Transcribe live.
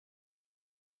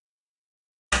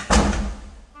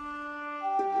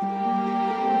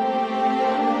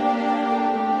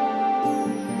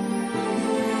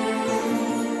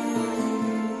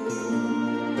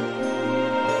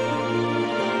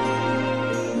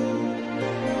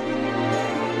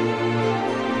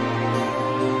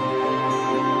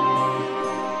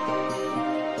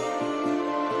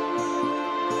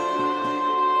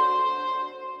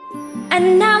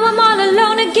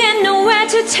again, nowhere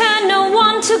to turn, no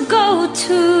one to go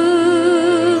to.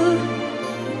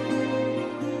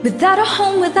 Without a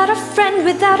home, without a friend,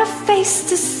 without a face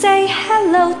to say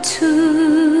hello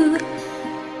to.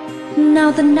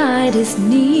 Now the night is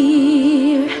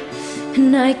near,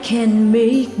 and I can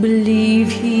make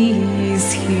believe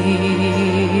he's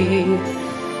here.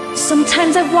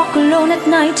 Sometimes I walk alone at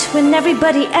night when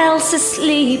everybody else is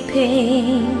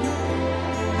sleeping.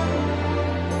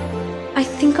 I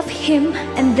think of him,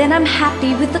 and then I'm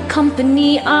happy with the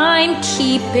company I'm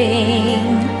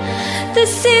keeping. The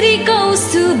city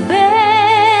goes to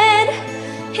bed,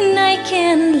 and I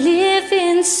can live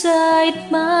inside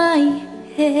my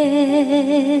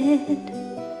head.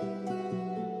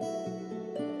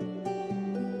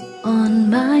 On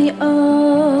my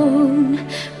own,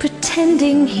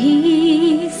 pretending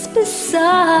he's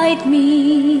beside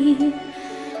me.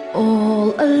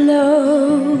 All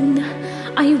alone,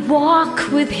 I walk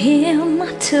with him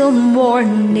till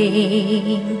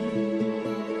morning.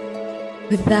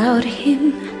 Without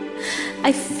him,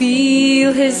 I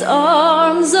feel his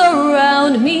arms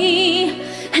around me.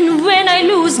 And when I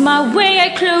lose my way, I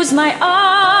close my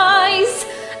eyes,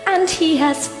 and he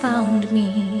has found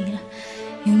me.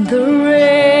 In the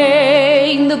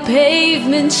rain, the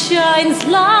pavement shines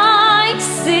like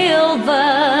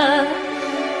silver.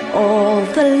 All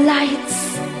the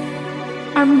lights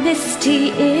are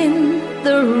misty in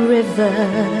the river.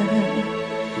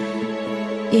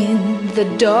 In the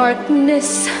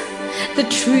darkness, the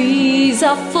trees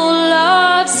are full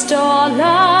of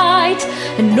starlight,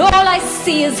 and all I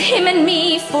see is him and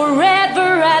me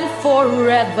forever and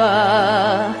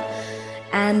forever.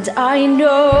 And I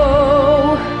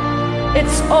know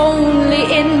it's only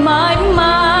in my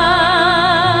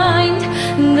mind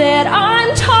that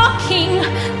I'm talking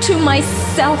to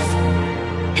myself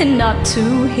and not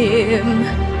to him.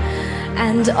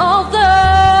 And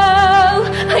although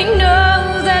I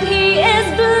know that he is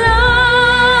blind,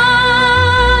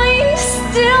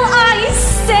 still I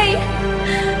say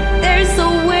there's a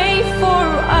way for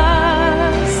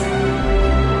us.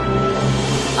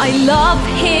 I love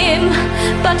him,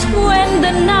 but when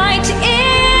the night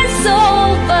is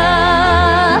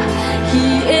over, he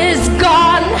is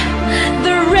gone.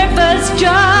 The river's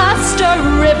just a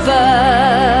river.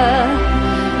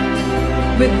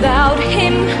 Without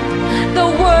him, the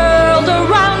world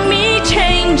around me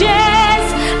changes.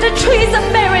 The trees are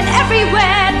barren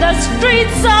everywhere, the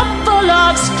streets are full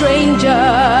of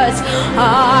strangers.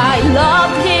 I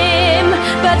love him,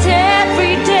 but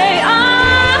every day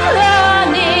I'm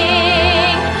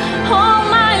learning. All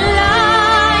my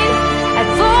life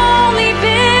I've only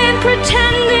been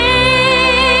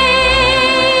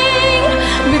pretending.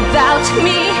 Without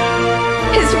me,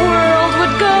 his world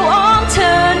would go on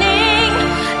turning.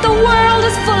 The world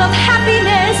is full of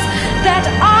happiness that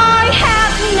I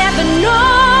have never known.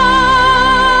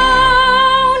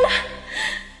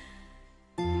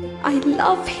 I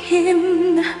love him.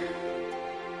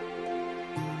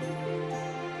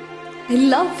 I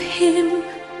love him.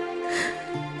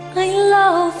 I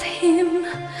love him,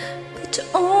 but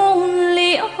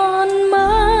only on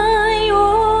my